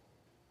us.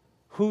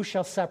 Who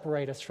shall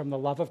separate us from the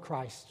love of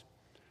Christ?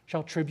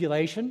 Shall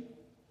tribulation,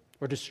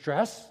 or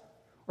distress,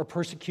 or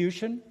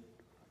persecution,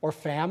 or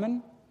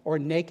famine, or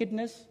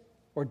nakedness,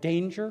 or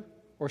danger,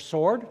 or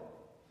sword?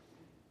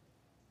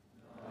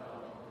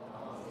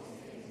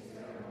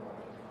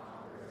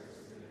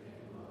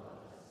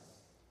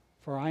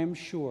 For I am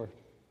sure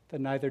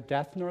that neither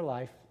death nor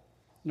life,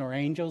 nor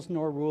angels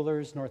nor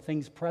rulers, nor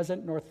things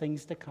present nor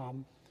things to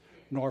come,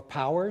 nor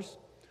powers,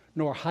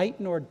 nor height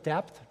nor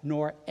depth,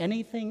 nor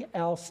anything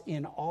else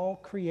in all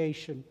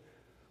creation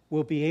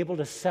will be able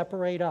to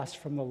separate us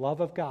from the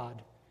love of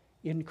God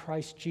in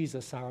Christ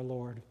Jesus our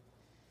Lord.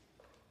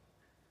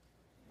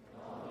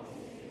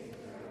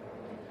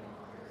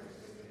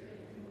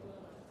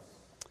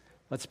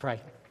 Let's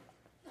pray.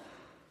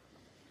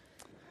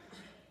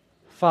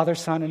 Father,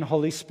 Son, and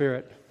Holy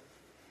Spirit,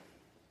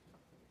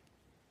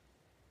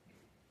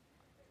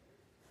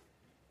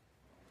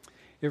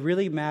 it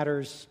really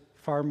matters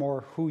far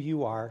more who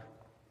you are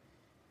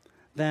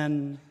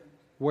than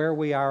where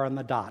we are on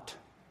the dot.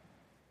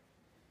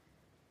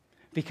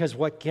 Because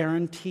what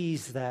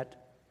guarantees that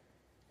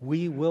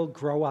we will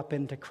grow up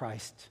into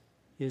Christ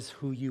is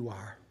who you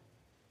are.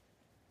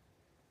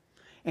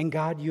 And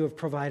God, you have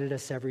provided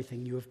us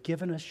everything. You have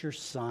given us your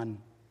Son,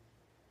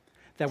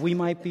 that we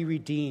might be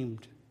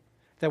redeemed,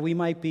 that we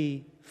might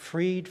be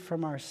freed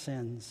from our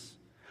sins,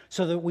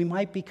 so that we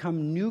might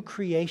become new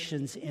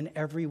creations in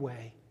every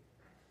way.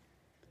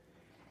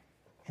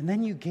 And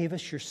then you gave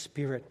us your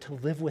Spirit to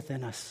live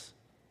within us.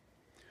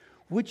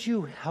 Would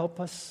you help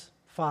us,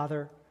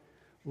 Father,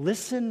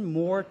 listen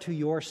more to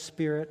your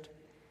Spirit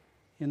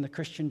in the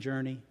Christian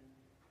journey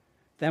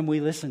than we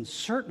listen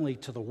certainly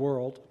to the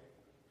world?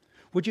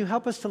 Would you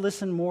help us to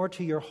listen more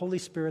to your Holy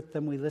Spirit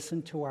than we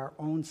listen to our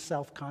own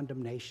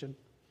self-condemnation?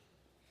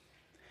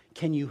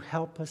 Can you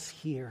help us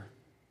hear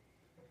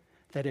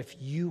that if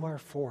you are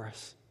for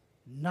us,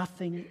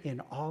 nothing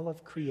in all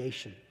of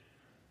creation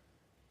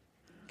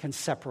can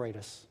separate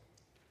us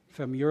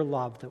from your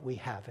love that we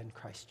have in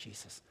Christ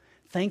Jesus?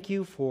 Thank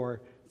you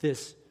for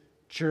this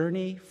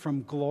journey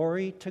from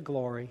glory to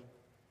glory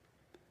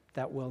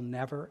that will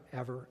never,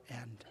 ever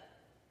end.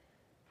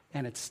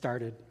 And it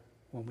started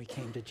when we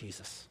came to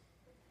Jesus.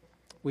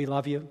 We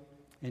love you.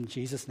 In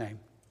Jesus' name,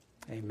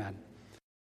 amen.